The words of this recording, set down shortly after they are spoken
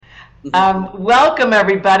Welcome,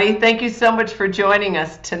 everybody. Thank you so much for joining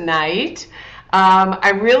us tonight.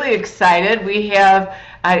 I'm really excited.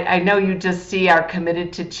 I know you just see our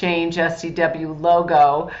Committed to Change SCW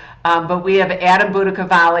logo, but we have Adam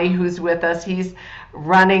Budacavalli who's with us. He's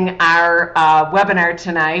running our webinar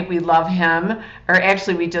tonight. We love him, or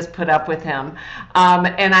actually, we just put up with him.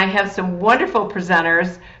 And I have some wonderful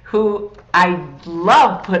presenters who I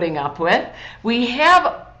love putting up with. We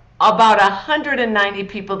have about 190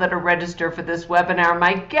 people that are registered for this webinar.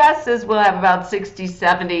 My guess is we'll have about 60,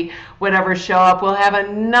 70, whatever show up. We'll have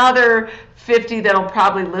another 50 that'll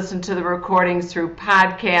probably listen to the recordings through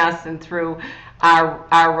podcasts and through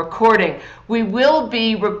our recording. We will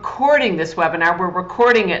be recording this webinar. We're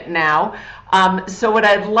recording it now. So what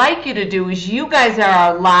I'd like you to do is, you guys are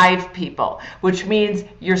our live people, which means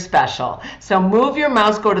you're special. So move your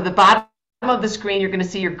mouse, go to the bottom of the screen. You're going to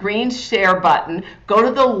see your green share button. Go to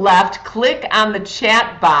the left, click on the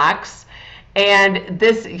chat box, and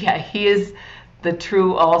this, yeah, he is the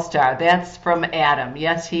true all-star. That's from Adam.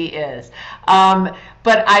 Yes, he is.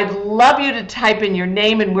 But I'd love you to type in your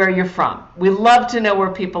name and where you're from. We love to know where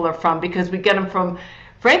people are from, because we get them from,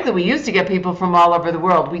 frankly, we used to get people from all over the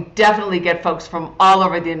world. We definitely get folks from all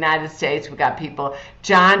over the United States. We got people,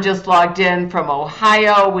 John just logged in from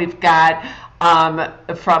Ohio. We've got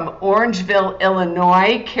from Orangeville,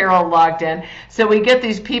 Illinois. Carol logged in. So we get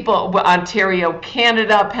these people, Ontario,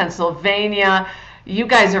 Canada, Pennsylvania. You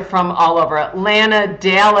guys are from all over. Atlanta,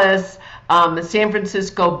 Dallas, the San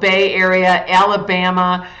Francisco Bay Area,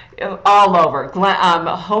 Alabama, all over.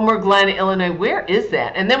 Homer Glen, Illinois. Where is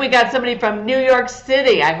that? And then we got somebody from New York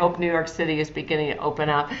City. I hope New York City is beginning to open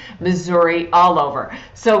up. Missouri, all over.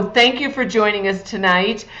 So thank you for joining us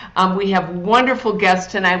tonight. We have wonderful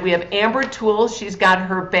guests tonight. We have Amber Toole. She's got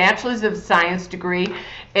her Bachelor's of Science degree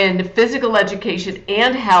in Physical Education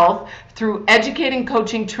and Health. Through educating,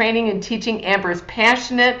 coaching, training, and teaching, Amber is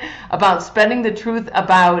passionate about spreading the truth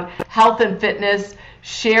about health and fitness,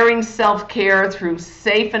 sharing self-care through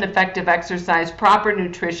safe and effective exercise, proper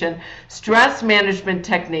nutrition, stress management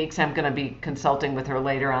techniques. I'm going to be consulting with her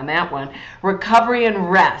later on that one. Recovery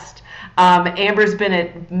and rest. Amber's been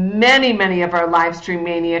at many of our Live Stream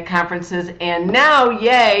Mania conferences, and now,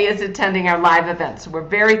 yay, is attending our live events. So we're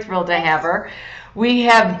very thrilled to have her. We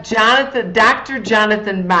have Dr.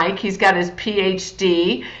 Jonathan Mike. He's got his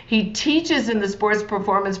PhD. He teaches in the sports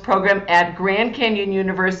performance program at Grand Canyon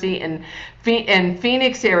University in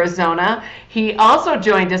Phoenix, Arizona. He also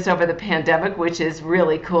joined us over the pandemic, which is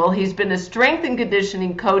really cool. He's been a strength and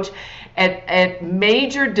conditioning coach at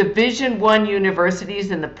major Division I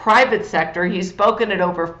universities in the private sector. He's spoken at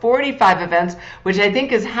over 45 events, which I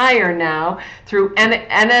think is higher now, through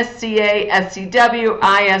NSCA, SCW,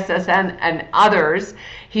 ISSN, and others.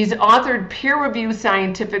 He's authored peer-reviewed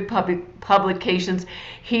scientific publications.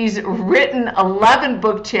 He's written 11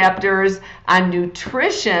 book chapters on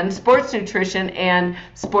nutrition, sports nutrition, and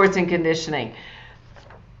sports and conditioning.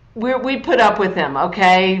 We put up with him,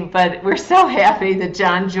 okay? But we're so happy that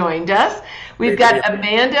John joined us. We've got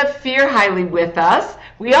Amanda Fearheiley with us.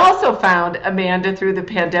 We also found Amanda through the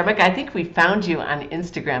pandemic. I think we found you on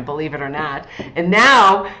Instagram, believe it or not. And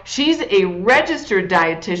now she's a registered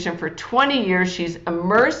dietitian for 20 years. She's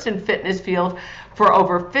immersed in fitness field for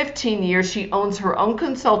over 15 years. She owns her own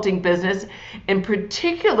consulting business. In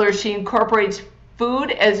particular, she incorporates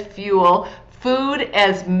food as fuel, food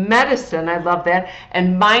as medicine, I love that,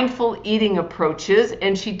 and mindful eating approaches.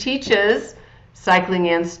 And she teaches cycling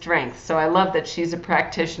and strength. So I love that she's a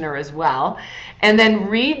practitioner as well. And then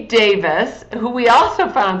Reed Davis, who we also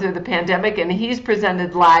found through the pandemic, and he's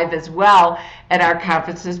presented live as well at our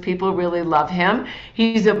conferences. People really love him.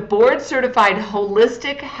 He's a board certified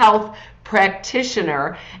holistic health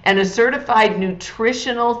practitioner and a certified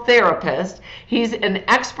nutritional therapist. He's an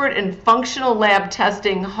expert in functional lab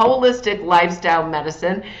testing, holistic lifestyle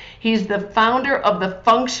medicine. He's the founder of the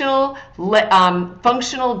Functional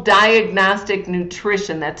Diagnostic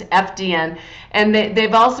Nutrition, that's FDN, and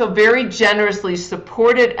they've also very generously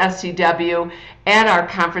supported SCW at our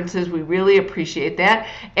conferences. We really appreciate that.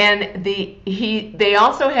 And they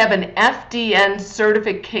also have an FDN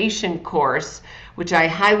certification course, which I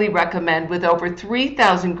highly recommend, with over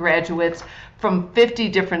 3,000 graduates from 50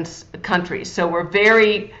 different countries. So we're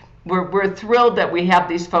thrilled that we have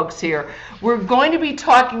these folks here. We're going to be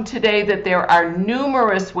talking today that there are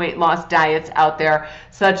numerous weight loss diets out there,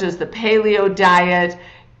 such as the paleo diet,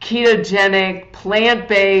 ketogenic,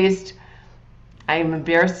 plant-based, I'm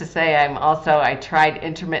embarrassed to say I tried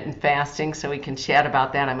intermittent fasting, so we can chat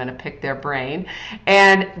about that. I'm going to pick their brain.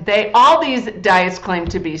 And all these diets claim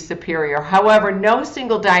to be superior. However, no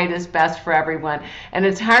single diet is best for everyone, and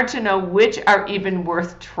it's hard to know which are even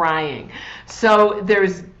worth trying. So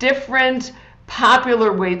there's different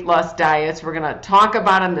popular weight loss diets. We're going to talk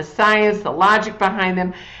about them, the science, the logic behind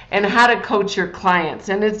them, and how to coach your clients.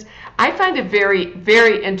 And I find it very,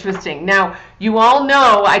 very interesting. Now, you all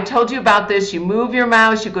know, I told you about this. You move your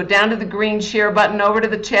mouse, you go down to the green share button, over to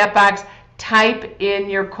the chat box, type in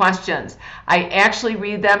your questions. I actually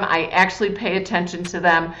read them. I actually pay attention to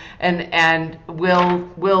them, and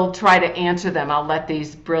will try to answer them. I'll let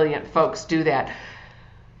these brilliant folks do that.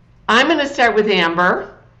 I'm going to start with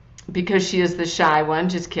Amber, because she is the shy one.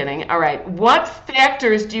 Just kidding. All right. What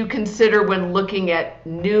factors do you consider when looking at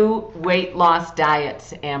new weight loss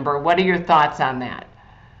diets, Amber? What are your thoughts on that?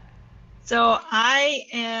 So I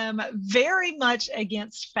am very much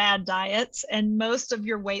against fad diets, and most of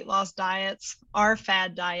your weight loss diets are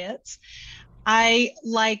fad diets. I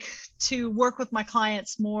like to work with my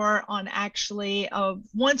clients more on actually a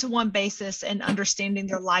one-to-one basis and understanding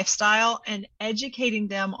their lifestyle and educating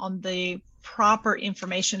them on the proper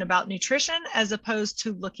information about nutrition as opposed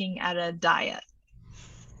to looking at a diet.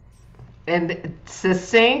 And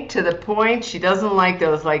succinct, to the point. She doesn't like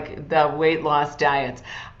those, like the weight loss diets.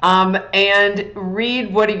 And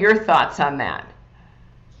Reed, what are your thoughts on that?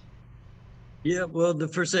 Yeah, well, the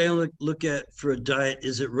first thing I look at for a diet,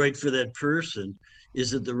 is it right for that person?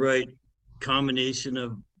 Is it the right combination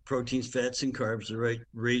of proteins, fats, and carbs, the right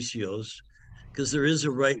ratios? Because there is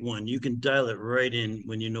a right one. You can dial it right in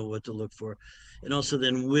when you know what to look for. And also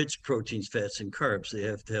then which proteins, fats, and carbs. They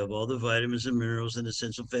have to have all the vitamins and minerals and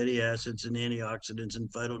essential fatty acids and antioxidants and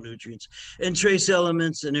phytonutrients and trace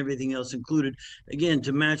elements and everything else included, again,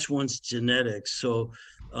 to match one's genetics. So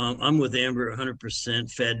I'm with Amber 100%.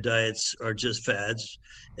 Fad diets are just fads,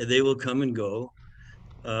 and they will come and go.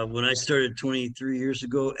 When I started 23 years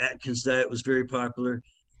ago, Atkins diet was very popular.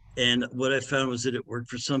 And what I found was that it worked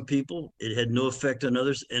for some people, it had no effect on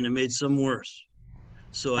others, and it made some worse.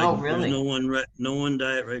 So Oh, there's really? no one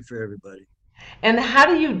diet right for everybody. And how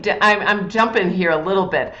do you? I'm jumping here a little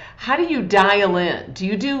bit. How do you dial in? Do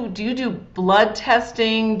you do blood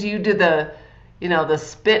testing? Do you do the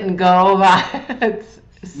spit and go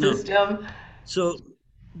No. system? So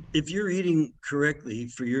if you're eating correctly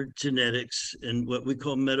for your genetics and what we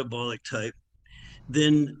call metabolic type,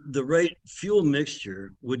 then the right fuel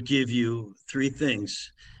mixture would give you three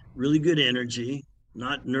things: really good energy,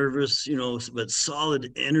 not nervous, but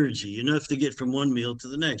solid energy, enough to get from one meal to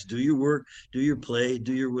the next. Do your work, do your play,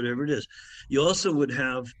 do your whatever it is. You also would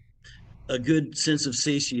have a good sense of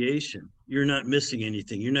satiation. You're not missing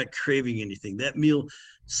anything. You're not craving anything. That meal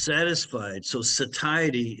satisfied. So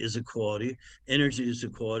satiety is a quality, energy is a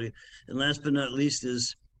quality. And last but not least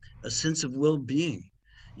is a sense of well-being.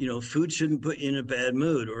 Food shouldn't put you in a bad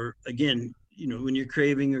mood. Or again, when you're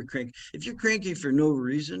craving or cranky, if you're cranky for no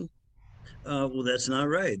reason, well, that's not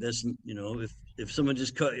right. That's, if someone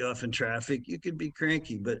just cut you off in traffic, you could be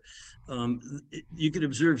cranky. But you could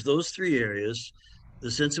observe those three areas: the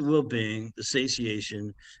sense of well-being, the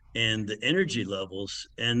satiation, and the energy levels.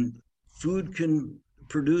 And food can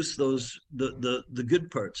produce the good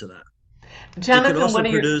parts of that. It could Jonathan, also what are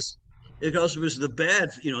your? produce it could also produce the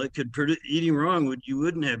bad. It could produce eating wrong. You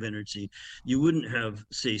wouldn't have energy, you wouldn't have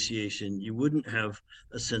satiation, you wouldn't have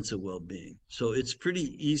a sense of well-being. So it's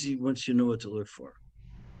pretty easy once you know what to look for.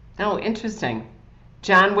 Oh, interesting.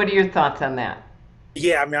 John, what are your thoughts on that?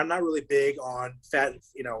 Yeah, I mean, I'm not really big on fat,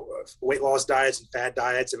 weight loss diets and fat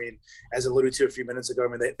diets. I mean, as alluded to a few minutes ago, I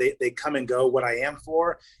mean, they come and go. What I am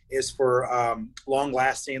for is for long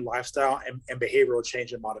lasting lifestyle and behavioral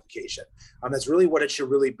change and modification. That's really what it should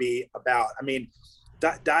really be about. I mean,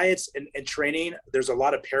 diets and training, there's a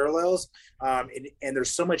lot of parallels, and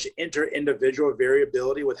there's so much inter-individual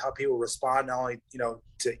variability with how people respond, not only,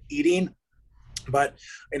 to eating, but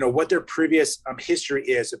what their previous history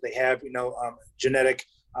is, if they have genetic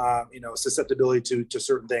susceptibility to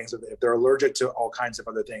certain things, if they're allergic to all kinds of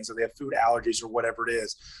other things, if they have food allergies or whatever it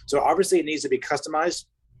is. So obviously it needs to be customized,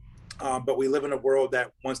 but we live in a world that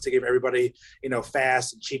wants to give everybody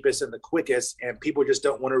fast and cheapest and the quickest, and people just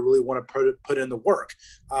don't really want to put in the work,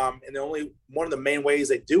 and the only one of the main ways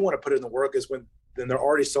they do want to put in the work is when then they're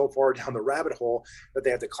already so far down the rabbit hole that they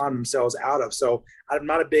have to climb themselves out of. So I'm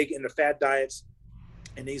not a big into fat diets.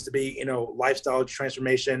 It needs to be, lifestyle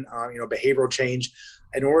transformation, behavioral change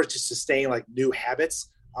in order to sustain like new habits,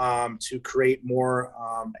 to create more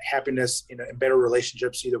happiness, and better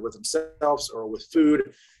relationships either with themselves or with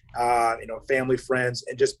food, family, friends,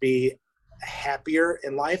 and just be happier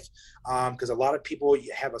in life, because a lot of people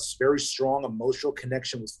have a very strong emotional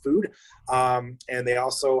connection with food, and they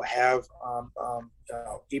also have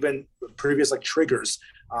even previous like triggers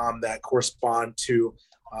that correspond to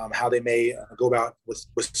how they may go about with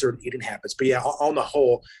certain eating habits. But yeah, on the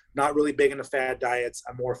whole, not really big into fad diets.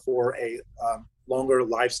 I'm more for a longer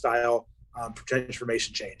lifestyle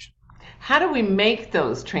transformation change. How do we make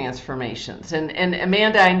those transformations? And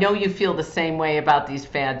Amanda, I know you feel the same way about these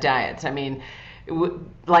fad diets. I mean,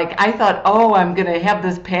 like I thought, oh, I'm going to have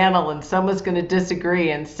this panel and someone's going to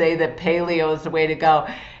disagree and say that paleo is the way to go.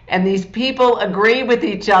 And these people agree with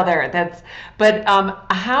each other. But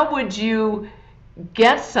how would you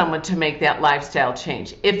get someone to make that lifestyle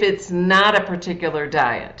change if it's not a particular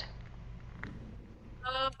diet?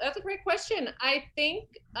 That's a great question. I think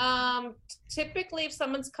typically if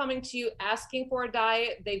someone's coming to you asking for a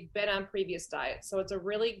diet, they've been on previous diets. So it's a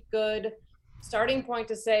really good starting point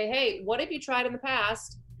to say, hey, what have you tried in the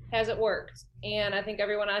past? Has it worked? And I think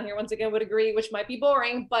everyone on here once again would agree, which might be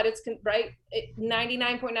boring, but it's right.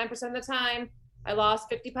 99.9% of the time, I lost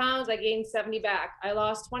 50 pounds, I gained 70 back. I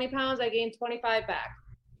lost 20 pounds, I gained 25 back.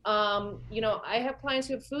 I have clients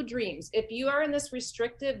who have food dreams. If you are in this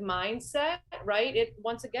restrictive mindset, right, it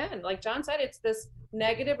once again, like John said, it's this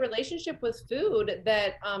negative relationship with food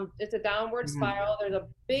that it's a downward spiral. There's a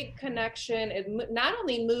big connection. It not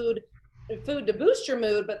only food to boost your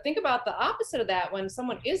mood, but think about the opposite of that when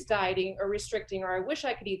someone is dieting or restricting, or I wish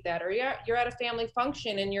I could eat that, or you're at a family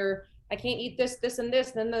function and I can't eat this, and this,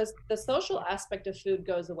 then the social aspect of food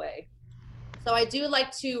goes away. So I do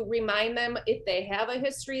like to remind them, if they have a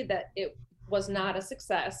history, that it was not a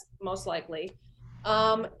success, most likely.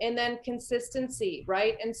 And then consistency,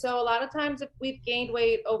 right? And so a lot of times if we've gained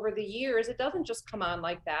weight over the years, it doesn't just come on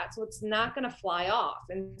like that. So it's not going to fly off.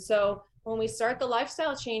 And so when we start the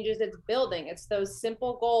lifestyle changes, it's building. It's those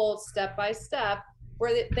simple goals, step by step,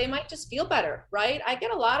 where they might just feel better, right? I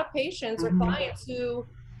get a lot of patients or clients who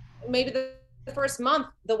maybe the first month,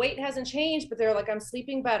 the weight hasn't changed, but they're like, I'm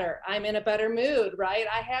sleeping better. I'm in a better mood, right?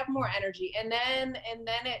 I have more energy. And then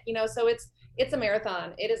it, so it's a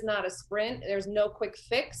marathon. It is not a sprint. There's no quick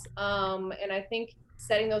fix. And I think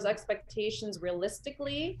setting those expectations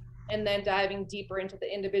realistically and then diving deeper into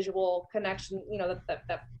the individual connection,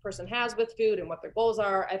 that person has with food and what their goals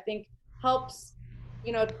are, I think helps,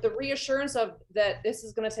 the reassurance of that this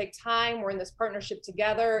is going to take time. We're in this partnership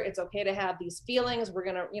together. It's okay to have these feelings. We're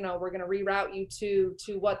going to reroute you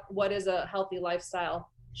to what is a healthy lifestyle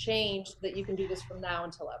change that you can do this from now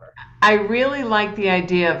until ever. I really like the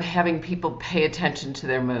idea of having people pay attention to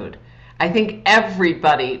their mood. I think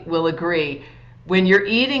everybody will agree when you're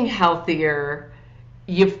eating healthier,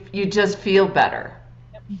 you just feel better.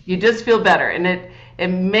 Yep. You just feel better. And it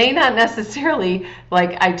may not necessarily,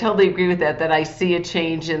 like, I totally agree with that I see a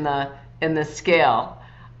change in the scale.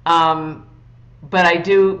 But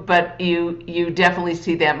you definitely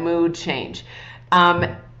see that mood change.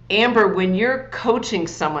 Amber, when you're coaching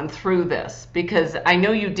someone through this, because I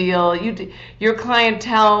know your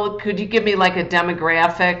clientele, could you give me like a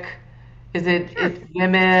demographic? Is it It's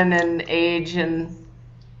women and age and?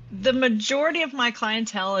 The majority of my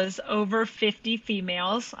clientele is over 50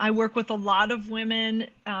 females. I work with a lot of women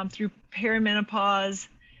through perimenopause,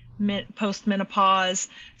 postmenopause.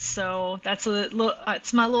 So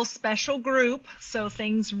it's my little special group. So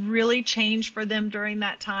things really change for them during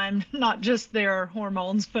that time, not just their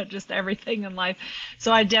hormones, but just everything in life.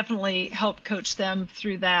 So I definitely help coach them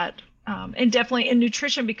through that. And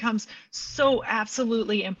nutrition becomes so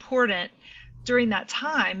absolutely important during that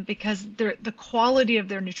time, because the quality of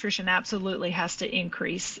their nutrition absolutely has to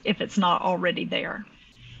increase if it's not already there.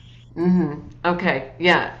 Okay.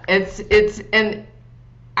 Yeah. And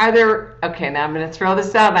are there, okay, now I'm going to throw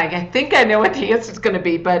this out. I think I know what the answer is going to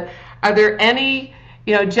be, but are there any,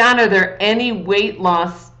 John, are there any weight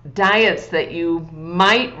loss diets that you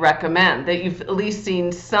might recommend that you've at least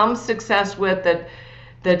seen some success with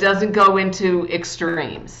that doesn't go into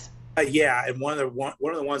extremes? Yeah, and one of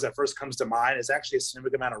the ones that first comes to mind is actually a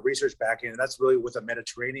significant amount of research backing, and that's really with a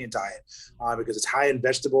Mediterranean diet, because it's high in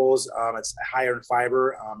vegetables, it's higher in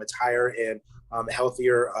fiber, it's higher in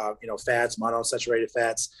healthier, fats, monounsaturated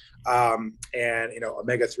fats, and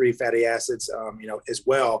omega-3 fatty acids, as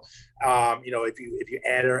well. If you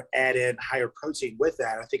add in higher protein with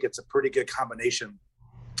that, I think it's a pretty good combination.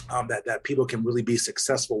 That people can really be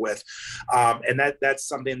successful with. And that's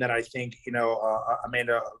something that I think,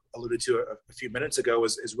 Amanda alluded to a few minutes ago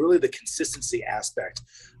is really the consistency aspect.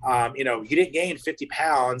 You didn't gain 50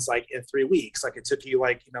 pounds like in 3 weeks, like it took you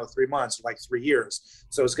 3 months, or 3 years.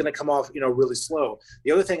 So it's going to come off, really slow.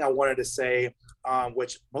 The other thing I wanted to say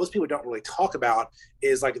which most people don't really talk about,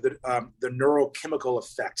 is like the neurochemical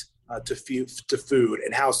effect to food,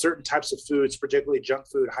 and how certain types of foods, particularly junk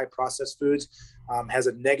food, high processed foods, has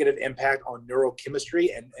a negative impact on neurochemistry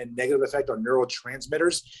and negative effect on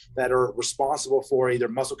neurotransmitters that are responsible for either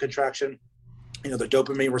muscle contraction, the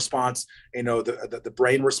dopamine response, the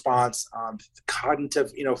brain response,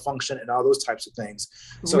 cognitive, function, and all those types of things.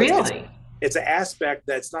 So really, it's an aspect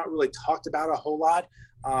that's not really talked about a whole lot,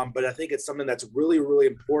 but I think it's something that's really, really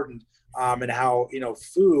important. And how,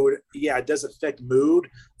 food, it does affect mood,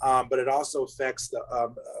 but it also affects the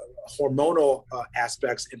hormonal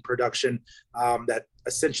aspects in production that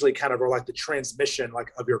essentially kind of are like the transmission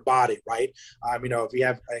of your body, right? If you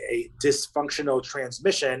have a dysfunctional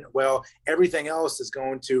transmission, well, everything else is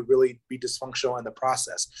going to really be dysfunctional in the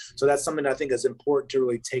process. So that's something I think is important to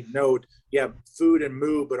really take note. Yeah, food and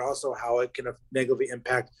mood, but also how it can negatively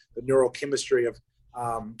impact the neurochemistry of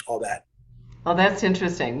all that. Oh, that's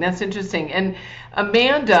interesting. That's interesting. And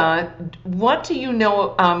Amanda, what do you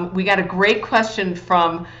know? We got a great question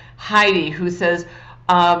from Heidi, who says,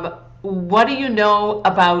 what do you know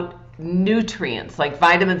about nutrients like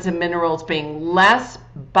vitamins and minerals being less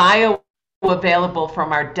bioavailable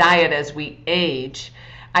from our diet as we age?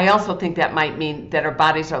 I also think that might mean that our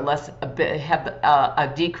bodies are have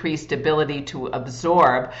a decreased ability to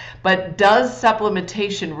absorb. But does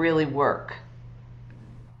supplementation really work?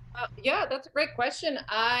 Yeah, that's a great question.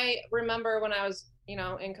 I remember when I was,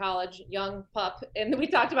 in college, young pup, and we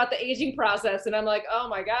talked about the aging process, and I'm like, oh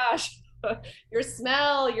my gosh, your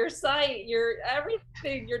smell, your sight, your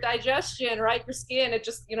everything, your digestion, right? Your skin, it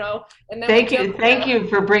just, and then thank you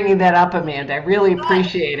for bringing that up, Amanda. I really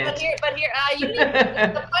appreciate it. But here,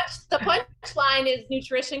 the punchline is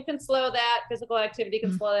nutrition can slow that, physical activity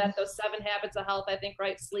can slow that, those 7 habits of health, I think,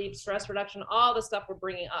 right? Sleep, stress reduction, all the stuff we're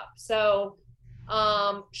bringing up. So,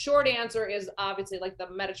 short answer is obviously like the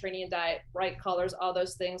Mediterranean diet, bright colors, all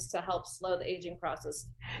those things to help slow the aging process.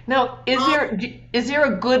 Now, is there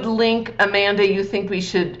a good link, Amanda, you think we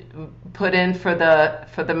should put in for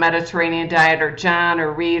the Mediterranean diet, or John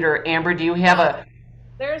or Reed or Amber? Do you have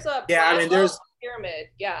there's a there's pyramid.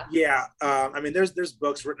 There's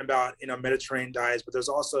books written about Mediterranean diets, but there's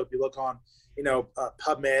also, if you look on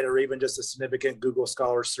PubMed, or even just a significant Google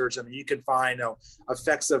scholar search, you can find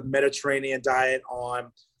effects of Mediterranean diet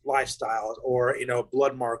on lifestyles, or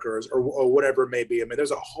blood markers, or whatever it may be.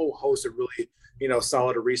 There's a whole host of really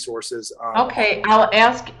solid resources. Okay, I'll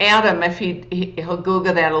ask Adam if he'll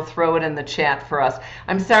Google that. He'll throw it in the chat for us.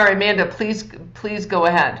 I'm sorry, Amanda. Please go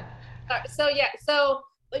ahead. So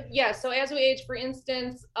as we age, for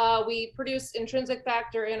instance, we produce intrinsic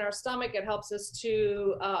factor in our stomach. It helps us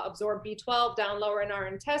to absorb B12 down lower in our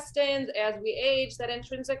intestines. As we age, that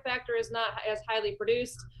intrinsic factor is not as highly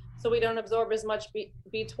produced, so we don't absorb as much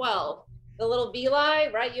B12. The little villi,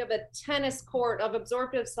 right? You have a tennis court of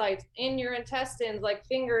absorptive sites in your intestines, like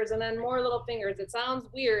fingers, and then more little fingers. It sounds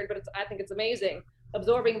weird, but I think it's amazing.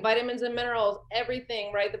 Absorbing vitamins and minerals,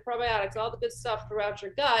 everything, right? The probiotics, all the good stuff throughout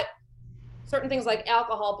your gut. Certain things like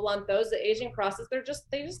alcohol blunt those. The aging process, they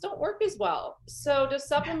just don't work as well. So does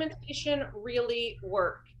supplementation really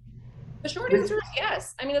work? The short answer is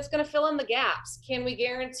yes. It's going to fill in the gaps. Can we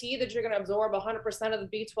guarantee that you're going to absorb 100% of the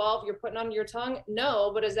B12 you're putting under your tongue?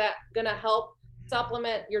 No, but is that going to help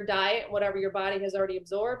supplement your diet, whatever your body has already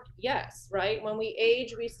absorbed? Yes, right? When we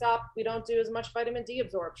age, we don't do as much vitamin D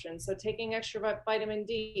absorption. So taking extra vitamin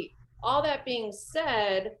D. All that being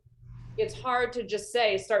said, it's hard to just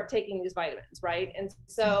say, start taking these vitamins, right? And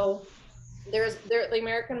so the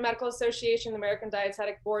American Medical Association, the American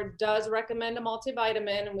Dietetic Board does recommend a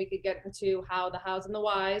multivitamin, and we could get into the hows and the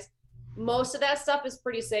whys. Most of that stuff is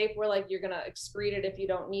pretty safe. We're like, you're going to excrete it if you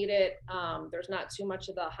don't need it. There's not too much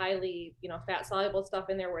of the highly, fat soluble stuff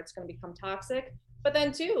in there where it's going to become toxic. But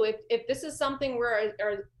then too, if this is something where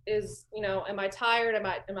am I tired? Am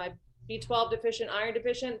I B12 deficient, iron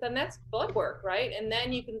deficient, then that's blood work, right? And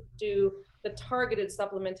then you can do the targeted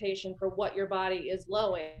supplementation for what your body is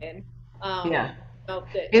low in.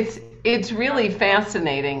 It's really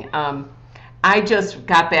fascinating. I just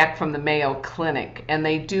got back from the Mayo Clinic, and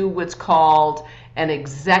they do what's called an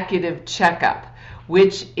executive checkup,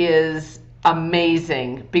 which is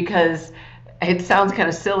amazing because it sounds kind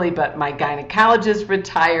of silly, but my gynecologist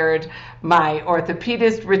retired, my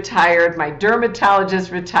orthopedist retired, my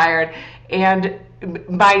dermatologist retired, and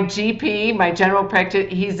my GP, my general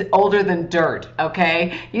practitioner, he's older than dirt,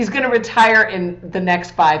 okay? He's going to retire in the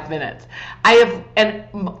next 5 minutes. And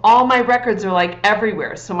all my records are like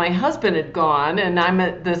everywhere. So my husband had gone, and I'm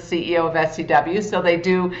the CEO of SCW, so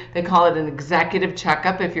they call it an executive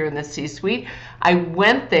checkup if you're in the C-suite. I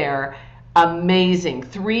went there. amazing.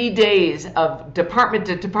 3 days of department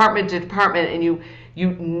to department to department, and you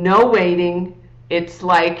no waiting. It's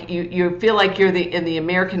like you feel like you're in the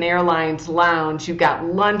American Airlines lounge. You've got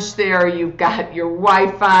lunch there, you've got your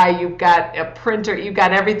Wi-Fi, you've got a printer, you've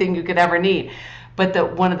got everything you could ever need.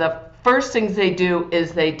 But one of the first things they do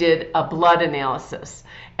is they did a blood analysis.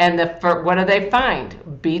 And what do they find?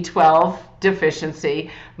 B12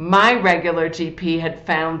 deficiency. My regular GP had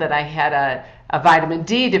found that I had a vitamin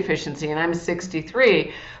D deficiency, and I'm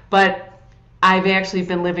 63. But I've actually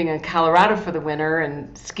been living in Colorado for the winter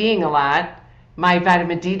and skiing a lot. My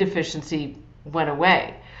vitamin D deficiency went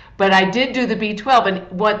away. But I did do the B12,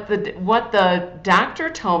 and what the doctor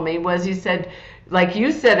told me was, he said, like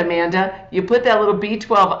you said, Amanda, you put that little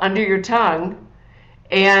B12 under your tongue,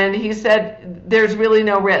 and he said there's really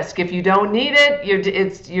no risk. If you don't need it, you're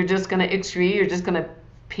just going to excrete, you're just going to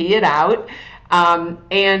pee it out.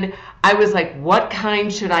 And I was like, what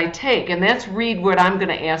kind should I take? And that's, Reed, what I'm going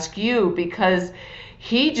to ask you, because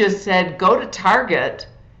he just said go to Target,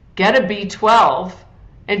 get a B12,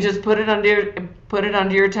 and just put it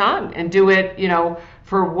under your tongue, and do it,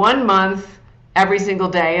 for 1 month every single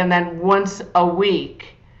day, and then once a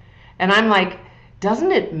week. And I'm like,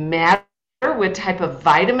 doesn't it matter what type of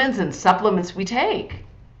vitamins and supplements we take?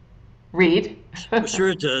 Reed? Sure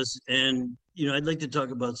it does. And I'd like to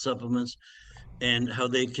talk about supplements and how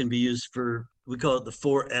they can be used for, we call it the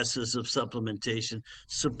 4 S's of supplementation: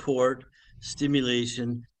 support,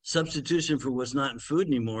 stimulation, substitution for what's not in food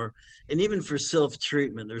anymore, and even for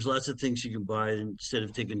self-treatment. There's lots of things you can buy instead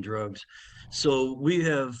of taking drugs. So we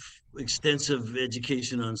have extensive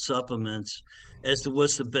education on supplements as to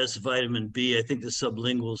what's the best vitamin B. I think the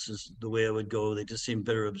sublinguals is the way I would go. They just seem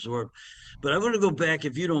better absorbed. But I want to go back,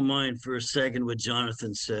 if you don't mind, for a second, what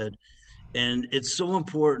Jonathan said. And it's so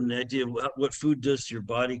important, the idea of what food does to your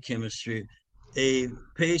body chemistry. A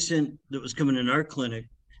patient that was coming in our clinic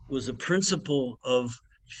was a principal of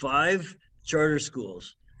 5 charter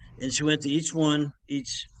schools, and she went to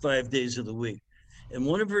each 5 days of the week. And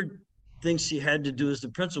one of her things she had to do as the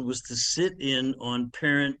principal was to sit in on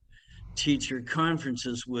parent teacher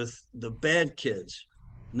conferences with the bad kids.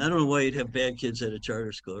 And I don't know why you'd have bad kids at a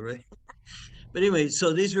charter school, right? But anyway,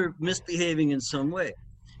 so these were misbehaving in some way.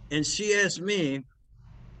 And she asked me,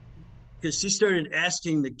 because she started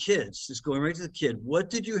asking the kids, just going right to the kid, what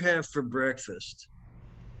did you have for breakfast?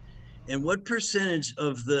 And what percentage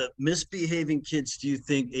of the misbehaving kids do you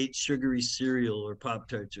think ate sugary cereal or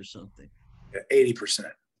Pop-Tarts or something?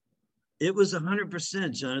 80%. It was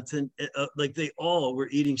 100%, Jonathan. Like they all were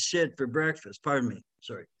eating shit for breakfast. Pardon me.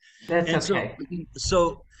 Sorry. That's okay.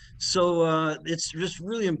 So it's just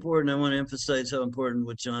really important. I want to emphasize how important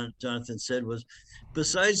what Jonathan said was,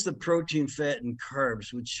 besides the protein, fat, and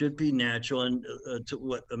carbs, which should be natural, and to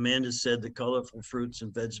what Amanda said, the colorful fruits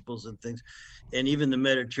and vegetables and things, and even the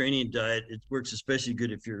Mediterranean diet, it works especially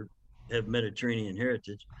good if you have Mediterranean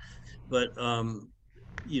heritage. But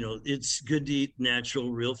it's good to eat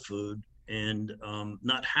natural, real food, and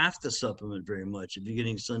not have to supplement very much if you're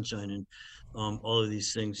getting sunshine and all of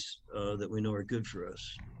these things that we know are good for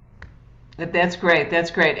us. That's great. That's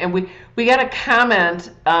great. And we got a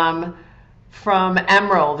comment from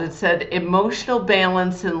Emerald. It said, emotional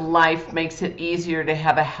balance in life makes it easier to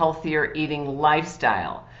have a healthier eating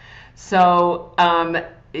lifestyle. So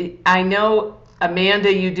I know,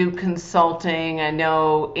 Amanda, you do consulting. I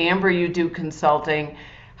know, Amber, you do consulting.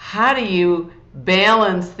 How do you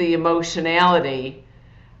balance the emotionality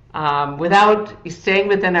without staying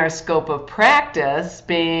within our scope of practice,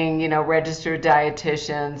 being, registered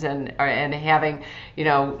dietitians and having,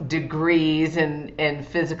 degrees in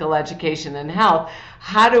physical education and health?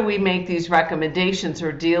 How do we make these recommendations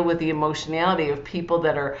or deal with the emotionality of people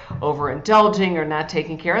that are overindulging or not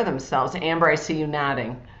taking care of themselves? Amber, I see you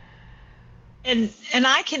nodding. And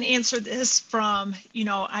I can answer this from,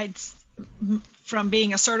 from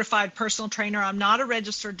being a certified personal trainer. I'm not a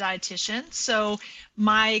registered dietitian, so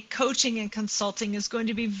my coaching and consulting is going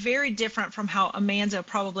to be very different from how Amanda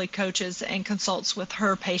probably coaches and consults with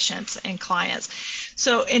her patients and clients.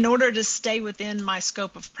 So in order to stay within my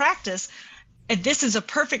scope of practice, and this is a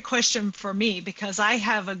perfect question for me because I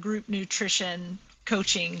have a group nutrition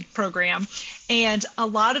coaching program, and a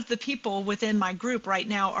lot of the people within my group right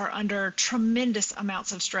now are under tremendous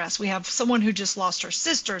amounts of stress. We have someone who just lost her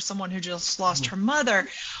sister, someone who just lost her mother,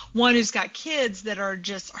 one who's got kids that are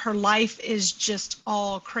just, her life is just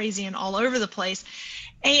all crazy and all over the place.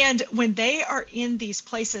 And when they are in these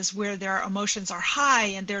places where their emotions are high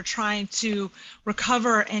and they're trying to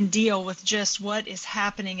recover and deal with just what is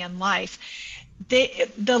happening in life,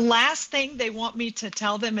 the last thing they want me to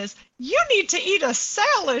tell them is, you need to eat a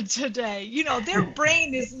salad today. You know, their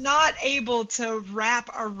brain is not able to wrap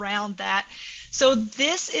around that. So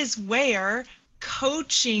this is where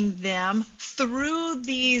coaching them through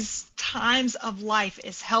these times of life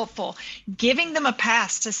is helpful. Giving them a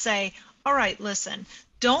pass to say, all right, listen,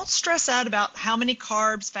 don't stress out about how many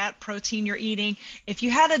carbs, fat, protein you're eating. If you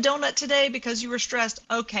had a donut today because you were stressed,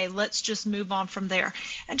 okay, let's just move on from there.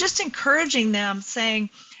 And just encouraging them, saying,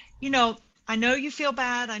 you know, I know you feel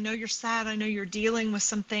bad. I know you're sad. I know you're dealing with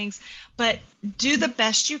some things, but do the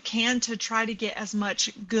best you can to try to get as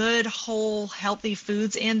much good, whole, healthy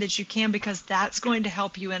foods in that you can, because that's going to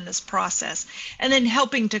help you in this process. And then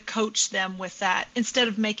helping to coach them with that instead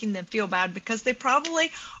of making them feel bad, because they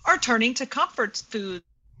probably are turning to comfort foods.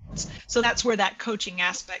 So that's where that coaching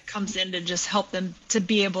aspect comes in, to just help them to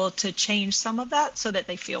be able to change some of that so that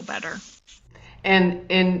they feel better.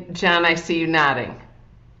 And John, I see you nodding.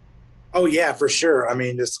 Oh yeah, for sure. I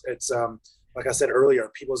mean, it's like I said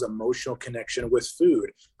earlier, people's emotional connection with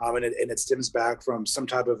food, and it stems back from some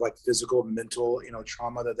type of like physical, mental,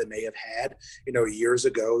 trauma that they may have had, years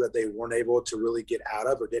ago, that they weren't able to really get out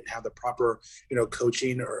of, or didn't have the proper,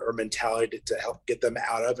 coaching or mentality to help get them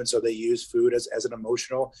out of, and so they use food as an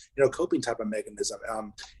emotional, coping type of mechanism,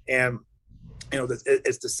 and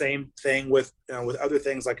it's the same thing with other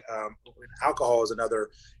things, like alcohol is another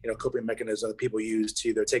coping mechanism that people use to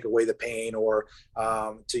either take away the pain or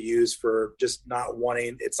to use for just not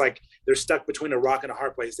wanting. It's like they're stuck between a rock and a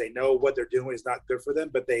hard place. They know what they're doing is not good for them,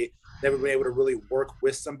 but they never been able to really work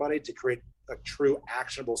with somebody to create true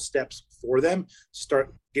actionable steps for them to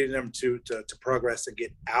start getting them to progress and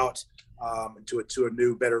get out to a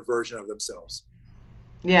new, better version of themselves.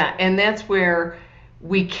 Yeah, and that's where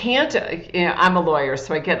we can't, I'm a lawyer,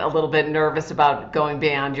 so I get a little bit nervous about going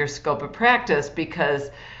beyond your scope of practice, because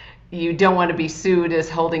you don't want to be sued as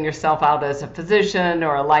holding yourself out as a physician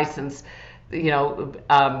or a licensed,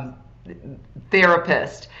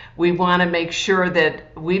 therapist. We want to make sure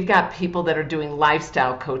that we've got people that are doing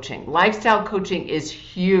lifestyle coaching. Lifestyle coaching is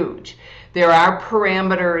huge. There are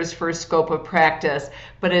parameters for scope of practice,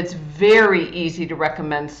 but it's very easy to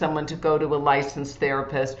recommend someone to go to a licensed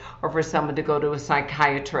therapist, or for someone to go to a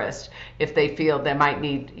psychiatrist if they feel they might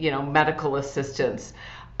need, medical assistance.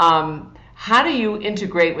 How do you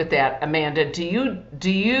integrate with that, Amanda? Do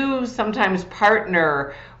you sometimes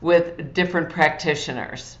partner with different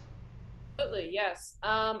practitioners? Absolutely, yes.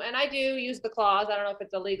 And I do use the clause. I don't know if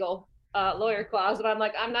it's a legal lawyer clause, but I'm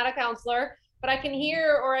like, I'm not a counselor, but I can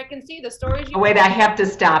hear or I can see the stories you Wait, I have to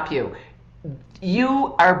stop you.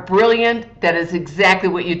 You are brilliant. That is exactly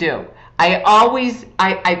what you do. I always,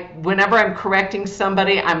 whenever I'm correcting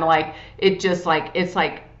somebody, I'm like, it's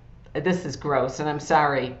like, this is gross, and I'm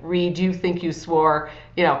sorry. Reed, you think you swore?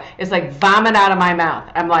 It's like vomit out of my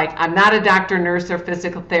mouth. I'm like, I'm not a doctor, nurse, or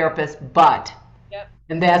physical therapist, but. Yep.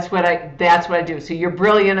 And that's what I do. So you're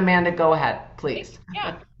brilliant, Amanda. Go ahead, please.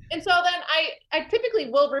 Yeah. And so then I typically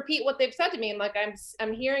will repeat what they've said to me. I'm like,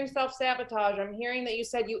 I'm hearing self-sabotage. I'm hearing that you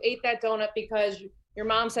said you ate that donut because your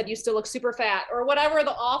mom said you still look super fat, or whatever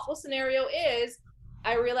the awful scenario is.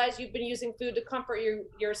 I realize you've been using food to comfort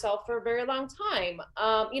yourself for a very long time.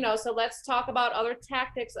 So let's talk about other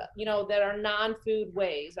tactics, that are non-food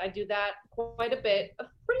ways. I do that quite a bit,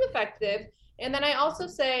 pretty effective. And then I also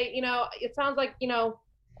say, it sounds like,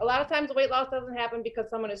 a lot of times weight loss doesn't happen because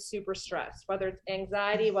someone is super stressed, whether it's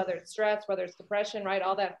anxiety, whether it's stress, whether it's depression, right?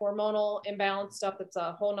 All that hormonal imbalance stuff. That's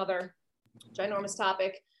a whole nother ginormous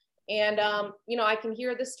topic. And, I can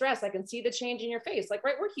hear the stress. I can see the change in your face. Like,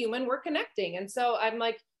 right, we're human, we're connecting. And so I'm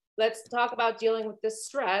like, let's talk about dealing with this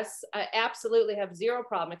stress. I absolutely have zero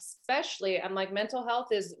problem, especially I'm like, mental health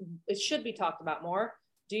it should be talked about more.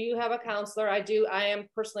 Do you have a counselor? I do. I am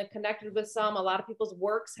personally connected with some. A lot of people's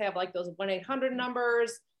works have like those 1-800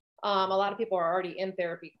 numbers. A lot of people are already in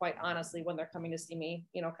therapy, quite honestly, when they're coming to see me,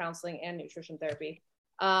 counseling and nutrition therapy.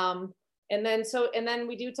 And then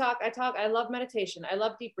we do talk. I love meditation. I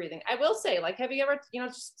love deep breathing. I will say, like, have you ever,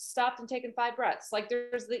 just stopped and taken 5 breaths? Like,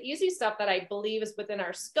 there's the easy stuff that I believe is within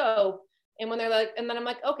our scope. And when they're like, and then I'm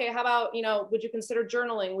like, okay, how about, would you consider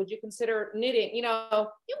journaling? Would you consider knitting? You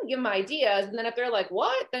can give them ideas. And then if they're like,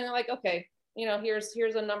 what? Then they're like, okay,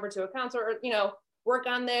 here's a number to a counselor, or, work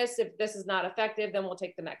on this. If this is not effective, then we'll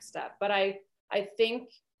take the next step. But I think,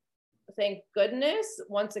 thank goodness,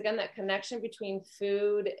 once again, that connection between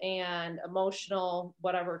food and emotional,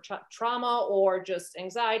 whatever, trauma or just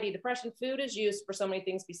anxiety, depression, food is used for so many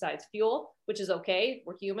things besides fuel, which is okay.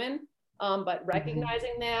 We're human. But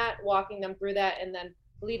recognizing that, walking them through that, and then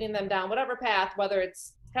leading them down whatever path, whether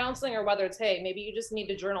it's counseling or whether it's, hey, maybe you just need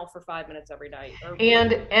to journal for 5 minutes every night.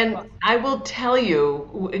 And I will tell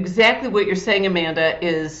you exactly what you're saying, Amanda,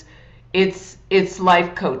 is it's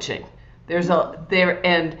life coaching.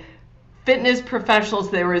 And fitness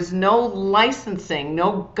professionals, there is no licensing,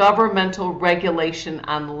 no governmental regulation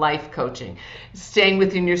on life coaching, staying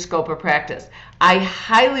within your scope of practice. I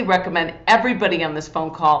highly recommend everybody on this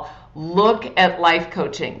phone call look at life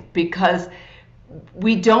coaching, because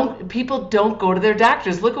people don't go to their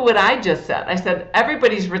doctors. Look at what I just said. I said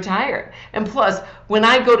everybody's retired, and plus when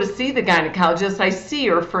I go to see the gynecologist, I see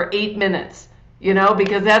her for 8 minutes,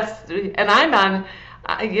 because I'm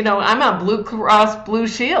on Blue Cross Blue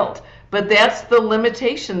Shield, but that's the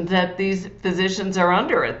limitation that these physicians are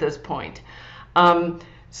under at this point.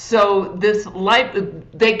 So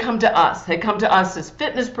they come to us. They come to us as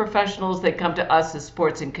fitness professionals. They come to us as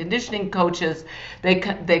sports and conditioning coaches. They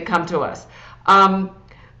come to us.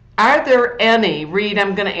 Are there any, Reed,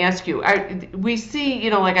 I'm going to ask you, we see,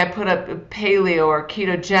 like I put up paleo or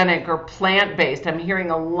ketogenic or plant-based. I'm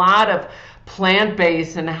hearing a lot of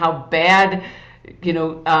plant-based and how bad,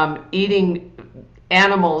 eating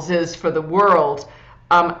animals is for the world.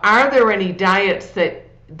 Are there any diets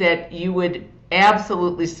that you would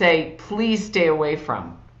absolutely say, please stay away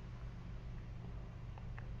from?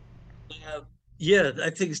 Yeah, I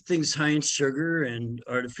think things high in sugar and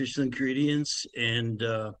artificial ingredients, and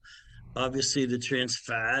obviously the trans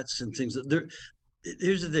fats and things.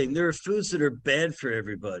 Here's the thing: there are foods that are bad for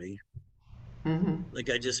everybody, like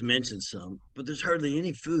I just mentioned some, but there's hardly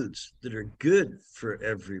any foods that are good for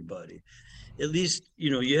everybody. At least,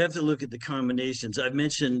 you have to look at the combinations. I've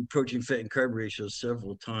mentioned protein, fat, and carb ratios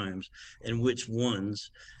several times, and which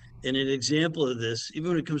ones. And an example of this, even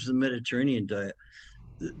when it comes to the Mediterranean diet,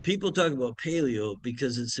 people talk about paleo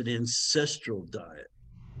because it's an ancestral diet.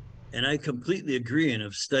 And I completely agree, and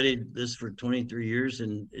I've studied this for 23 years,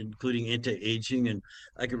 and including anti-aging, and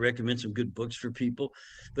I could recommend some good books for people.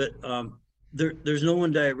 But there's no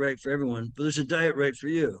one diet right for everyone, but there's a diet right for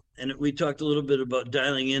you. And we talked a little bit about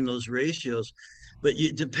dialing in those ratios, but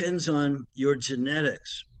it depends on your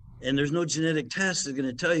genetics. And there's no genetic test that's going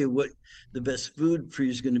to tell you what the best food for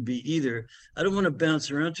you is going to be either. I don't want to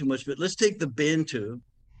bounce around too much, but let's take the Bantu,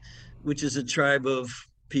 which is a tribe of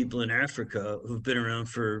people in Africa who've been around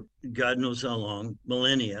for God knows how long,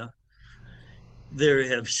 millennia. They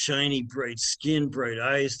have shiny, bright skin, bright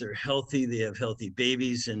eyes. They're healthy. They have healthy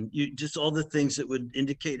babies, and just all the things that would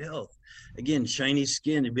indicate health. Again, shiny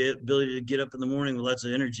skin, the ability to get up in the morning with lots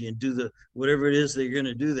of energy and do whatever it is that you're going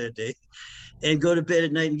to do that day, and go to bed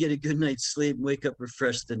at night and get a good night's sleep and wake up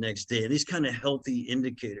refreshed the next day. And these kind of healthy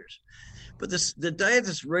indicators. But the diet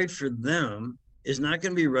that's right for them is not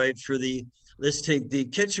going to be right for let's take the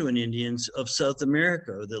Quechuan Indians of South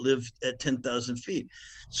America that live at 10,000 feet.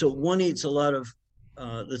 So one eats a lot of,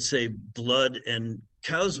 let's say, blood and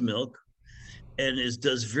cow's milk, and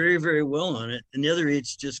does very, very well on it. And the other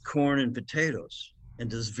eats just corn and potatoes and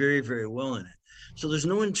does very, very well in it. So there's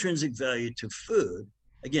no intrinsic value to food.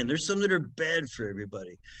 Again, there's some that are bad for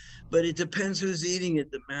everybody, but it depends who's eating it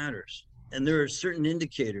that matters. And there are certain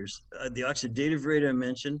indicators, the oxidative rate I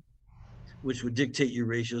mentioned, which would dictate your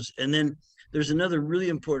ratios. And then there's another really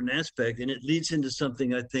important aspect, and it leads into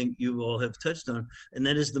something I think you all have touched on, and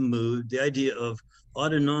that is the mood, the idea of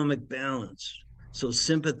autonomic balance. So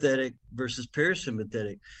sympathetic versus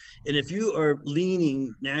parasympathetic. And if you are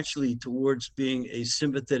leaning naturally towards being a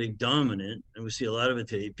sympathetic dominant, and we see a lot of it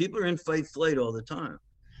today, people are in fight flight all the time.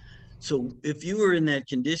 So if you were in that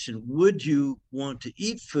condition, would you want to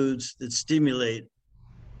eat foods that stimulate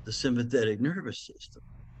the sympathetic nervous system?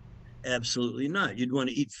 Absolutely not. You'd want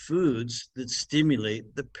to eat foods that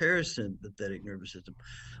stimulate the parasympathetic nervous system.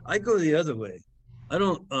 I go the other way. I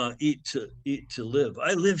don't eat to live.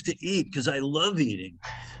 I live to eat because I love eating.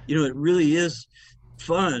 It really is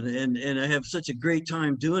fun, and I have such a great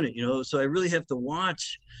time doing it. So I really have to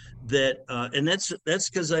watch that, and that's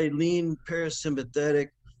because I lean parasympathetic.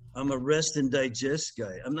 I'm a rest and digest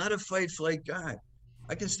guy. I'm not a fight flight guy.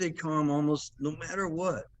 I can stay calm almost no matter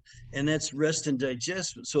what. And that's rest and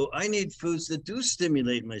digest. So I need foods that do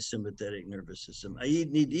stimulate my sympathetic nervous system. I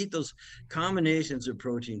need to eat those combinations of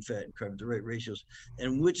protein, fat, and carb, the right ratios,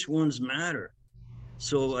 and which ones matter.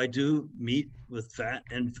 So I do meat with fat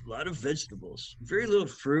and a lot of vegetables, very little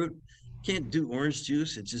fruit. Can't do orange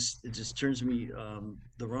juice. It just turns me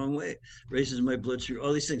the wrong way, raises my blood sugar,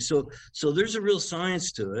 all these things. So there's a real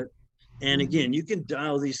science to it. And again, you can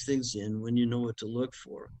dial these things in when you know what to look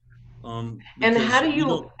for. And how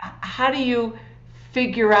do you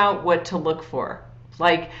figure out what to look for?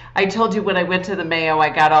 Like I told you, when I went to the Mayo, I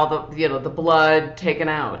got all the blood taken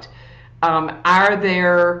out. Are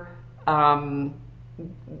there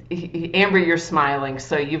Amber, you're smiling,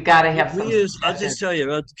 so you've got to have some I'll just tell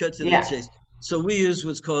you, I'll cut to the Yeah. chase. So we use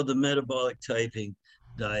what's called the metabolic typing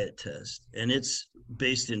diet test, and it's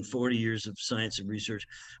based in 40 years of science and research,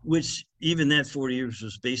 which even that 40 years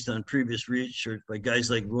was based on previous research by guys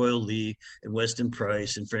like Royal Lee and Weston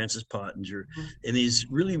Price and Francis Pottinger, and these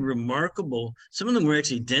really remarkable, some of them were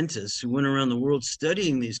actually dentists who went around the world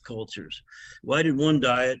studying these cultures. Why did one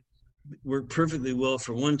diet work perfectly well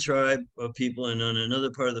for one tribe of people, and on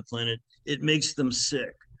another part of the planet it makes them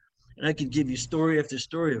sick? And I could give you story after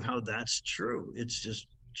story of how that's true. It's just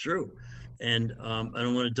true. And I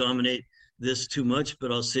don't want to dominate this too much,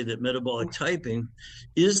 but I'll say that metabolic typing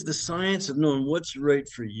is the science of knowing what's right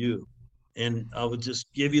for you. And I would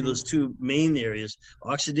just give you those two main areas: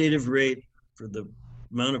 oxidative rate for the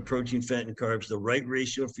amount of protein, fat, and carbs, the right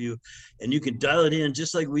ratio for you. And you can dial it in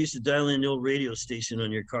just like we used to dial in the old radio station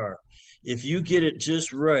on your car. If you get it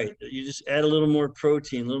just right, you just add a little more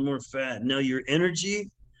protein, a little more fat. Now your energy,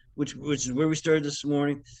 which is where we started this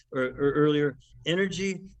morning or earlier,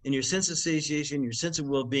 energy and your sense of satiation, your sense of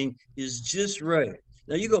well-being is just right.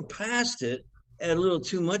 Now you go past it, add a little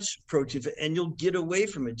too much protein, and you'll get away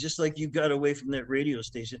from it, just like you got away from that radio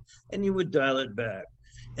station, and you would dial it back.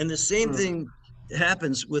 And the same thing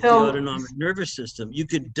happens with the autonomic nervous system. You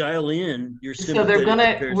could dial in your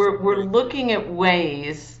sympathetic. So we're looking at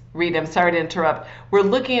ways, Rita, I'm sorry to interrupt. We're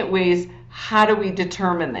looking at ways, how do we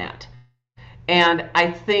determine that? And I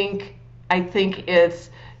think it's,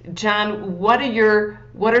 John, what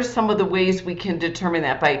are some of the ways we can determine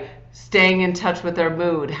that? By staying in touch with our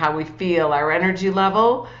mood, how we feel, our energy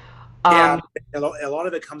level? Yeah, a lot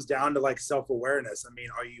of it comes down to like self-awareness. I mean,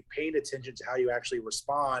 are you paying attention to how you actually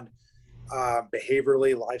respond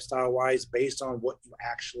behaviorally, lifestyle-wise, based on what you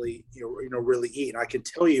actually really eat? And I can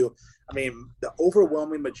tell you, I mean, the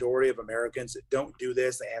overwhelming majority of Americans that don't do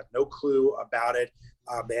this, they have no clue about it.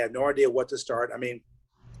 They have no idea what to start. I mean,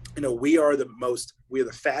 we are the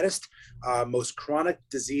fattest, most chronic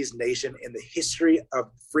disease nation in the history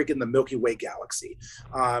of freaking the Milky Way galaxy.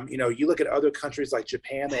 You look at other countries like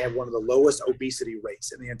Japan, they have one of the lowest obesity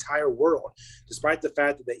rates in the entire world, despite the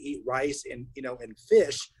fact that they eat rice and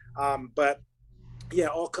fish. But yeah,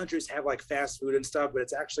 all countries have like fast food and stuff, but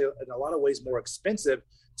it's actually in a lot of ways more expensive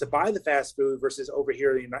to buy the fast food versus over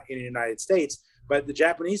here in the United States. But the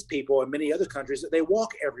Japanese people and many other countries, they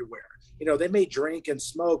walk everywhere. They may drink and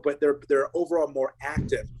smoke, but they're overall more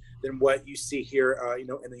active than what you see here, in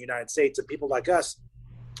the United States. And people like us,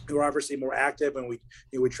 who are obviously more active and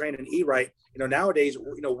we train and eat right. Nowadays,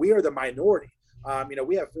 we are the minority.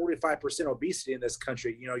 We have 45% obesity in this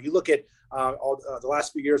country. You look at the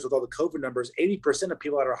last few years with all the COVID numbers, 80% of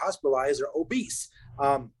people that are hospitalized are obese.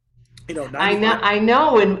 I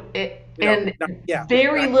know, and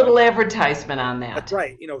very little advertisement on that. That's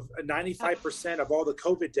right. 95% of all the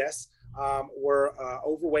COVID deaths were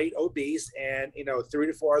overweight, obese, and 3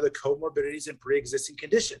 to 4 other comorbidities and pre-existing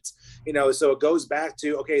conditions. So it goes back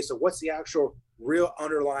to, okay, so what's the actual real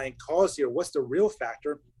underlying cause here? What's the real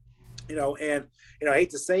factor? And I hate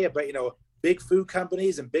to say it, but big food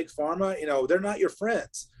companies and big pharma, they're not your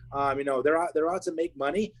friends. They're out to make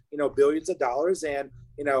money, billions of dollars. And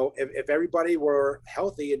if everybody were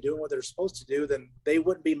healthy and doing what they're supposed to do, then they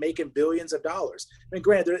wouldn't be making billions of dollars. I mean,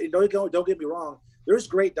 granted, don't get me wrong. There's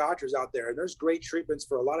great doctors out there and there's great treatments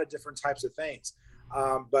for a lot of different types of things.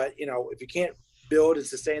 But if you can't build and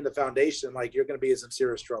sustain the foundation, like, you're going to be in some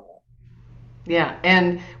serious trouble. Yeah,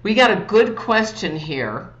 and we got a good question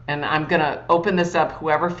here, and I'm going to open this up,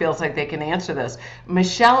 whoever feels like they can answer this.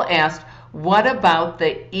 Michelle asked, what about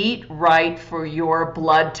the eat right for your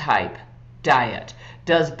blood type diet?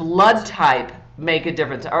 Does blood type make a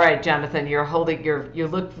difference? All right, Jonathan, you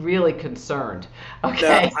look really concerned.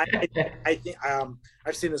 Okay. No, I think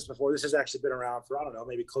I've seen this before. This has actually been around for, I don't know,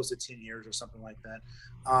 maybe close to 10 years or something like that.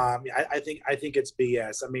 I think it's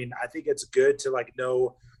BS. I mean, I think it's good to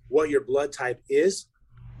know what your blood type is,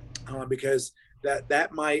 because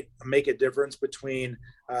that might make a difference between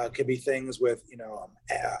could be things with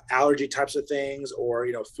allergy types of things, or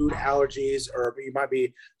food allergies, or you might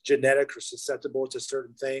be genetic or susceptible to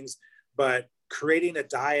certain things. But creating a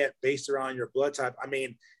diet based around your blood type, I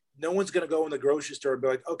mean, no one's going to go in the grocery store and be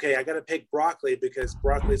like, okay, I got to pick broccoli because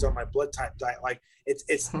broccoli is on my blood type diet. Like,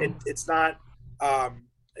 it's not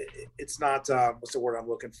what's the word I'm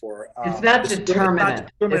looking for? It's not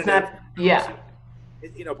determinate. It's not, yeah.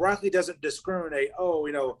 Broccoli doesn't discriminate.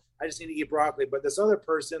 I just need to eat broccoli. But this other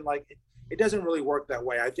person, it doesn't really work that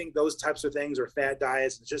way. I think those types of things are fad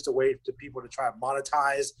diets. It's just a way to people to try to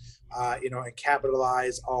monetize, and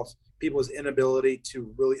capitalize off people's inability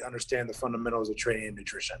to really understand the fundamentals of training and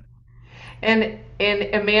nutrition. And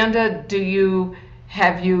Amanda, do you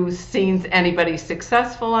have you seen anybody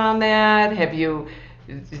successful on that? Have you,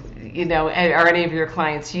 are any of your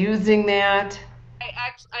clients using that?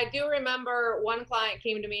 I do remember one client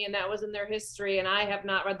came to me and that was in their history, and I have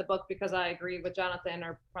not read the book because I agree with Jonathan,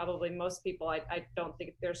 or probably most people. I don't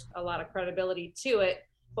think there's a lot of credibility to it.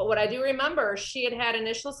 But what I do remember, she had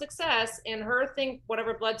initial success in her thing,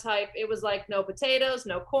 whatever blood type, it was like no potatoes,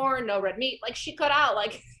 no corn, no red meat. Like she cut out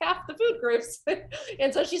like half the food groups.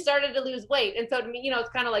 And so she started to lose weight. And so to me, it's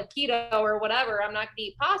kind of like keto or whatever. I'm not gonna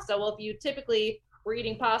eat pasta. Well, if you typically were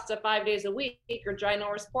eating pasta 5 days a week or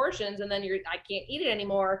ginormous portions, and then I can't eat it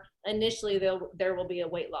anymore, initially there will be a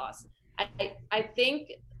weight loss. I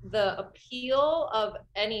think the appeal of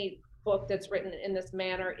any book that's written in this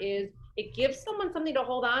manner is it gives someone something to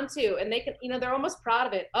hold on to, and they can, they're almost proud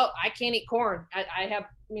of it. Oh, I can't eat corn. I have,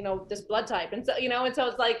 this blood type. And so, and so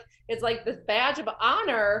it's like this badge of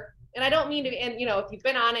honor. And I don't mean to, and if you've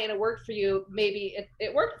been on it and it worked for you, maybe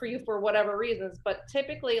it worked for you for whatever reasons, but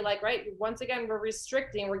typically once again, we're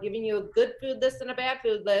restricting, we're giving you a good food list and a bad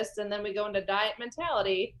food list. And then we go into diet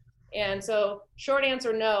mentality. And so short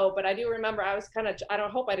answer, no, but I do remember I was I don't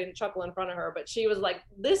hope I didn't chuckle in front of her, but she was like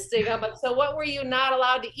listing, I'm like, so what were you not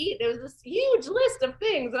allowed to eat? It was this huge list of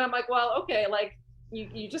things. And I'm like, well, okay, like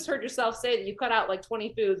you just heard yourself say that you cut out like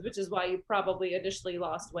 20 foods, which is why you probably initially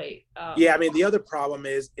lost weight. Yeah, I mean, the other problem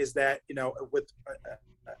is that, with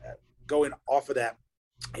going off of that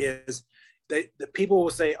is the people will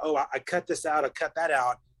say, oh, I cut this out, I cut that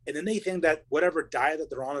out. And then they think that whatever diet that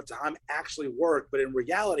they're on at the time actually worked. But in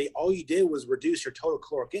reality, all you did was reduce your total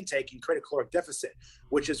caloric intake and create a caloric deficit,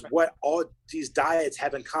 which is what all these diets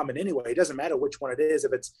have in common anyway. It doesn't matter which one it is.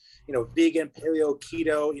 If it's, vegan, paleo,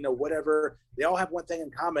 keto, whatever, they all have one thing in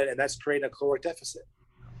common, and that's creating a caloric deficit.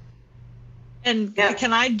 And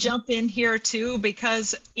can I jump in here too?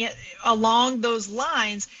 Because along those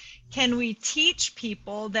lines, can we teach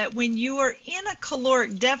people that when you are in a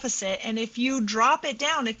caloric deficit, and if you drop it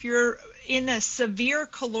down, if you're in a severe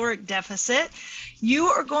caloric deficit, you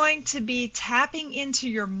are going to be tapping into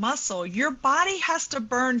your muscle. Your body has to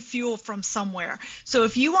burn fuel from somewhere. So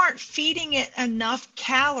if you aren't feeding it enough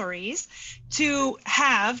calories to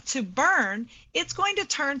burn, it's going to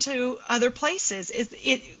turn to other places.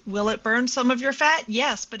 Will it burn some of your fat?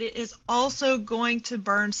 Yes, but it is also going to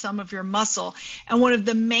burn some of your muscle. And one of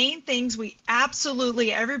the main things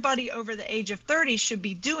everybody over the age of 30 should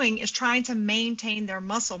be doing is trying to maintain their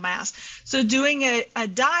muscle mass. So doing a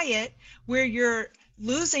diet where you're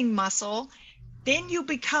losing muscle, then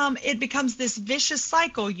it becomes this vicious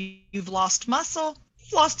cycle. You've lost muscle,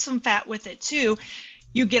 you've lost some fat with it too.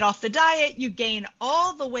 You get off the diet, you gain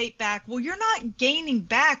all the weight back. Well, you're not gaining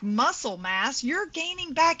back muscle mass, you're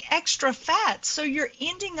gaining back extra fat. So you're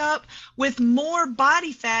ending up with more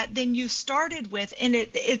body fat than you started with. And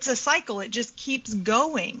it's a cycle, it just keeps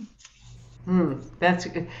going. That's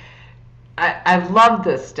good. I love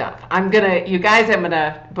this stuff.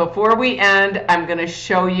 Before we end, I'm going to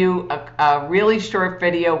show you a really short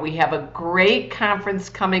video. We have a great conference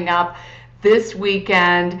coming up this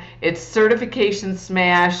weekend. It's Certification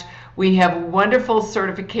Smash. We have wonderful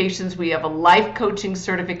certifications. We have a life coaching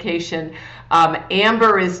certification.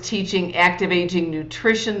 Amber is teaching active aging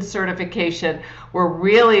nutrition certification. We're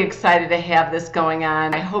really excited to have this going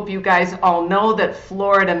on. I hope you guys all know that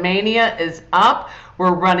Florida Mania is up.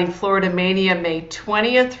 We're running Florida Mania May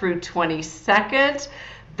 20th through 22nd.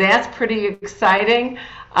 That's pretty exciting.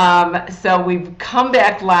 So we've come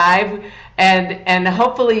back live, and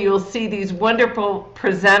hopefully you'll see these wonderful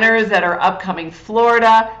presenters at our upcoming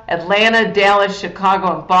Florida, Atlanta, Dallas,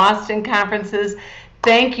 Chicago, and Boston conferences.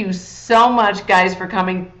 Thank you so much, guys, for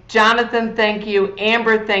coming. Jonathan, thank you.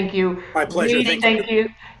 Amber, thank you. My pleasure. Reed, thank you.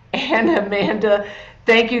 And Amanda,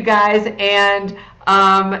 thank you, guys. And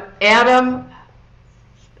Adam,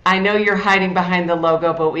 I know you're hiding behind the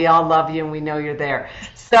logo, but we all love you and we know you're there.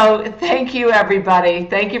 So thank you, everybody.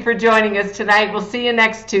 Thank you for joining us tonight. We'll see you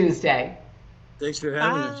next Tuesday. Thanks for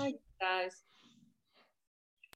having us. Bye, guys.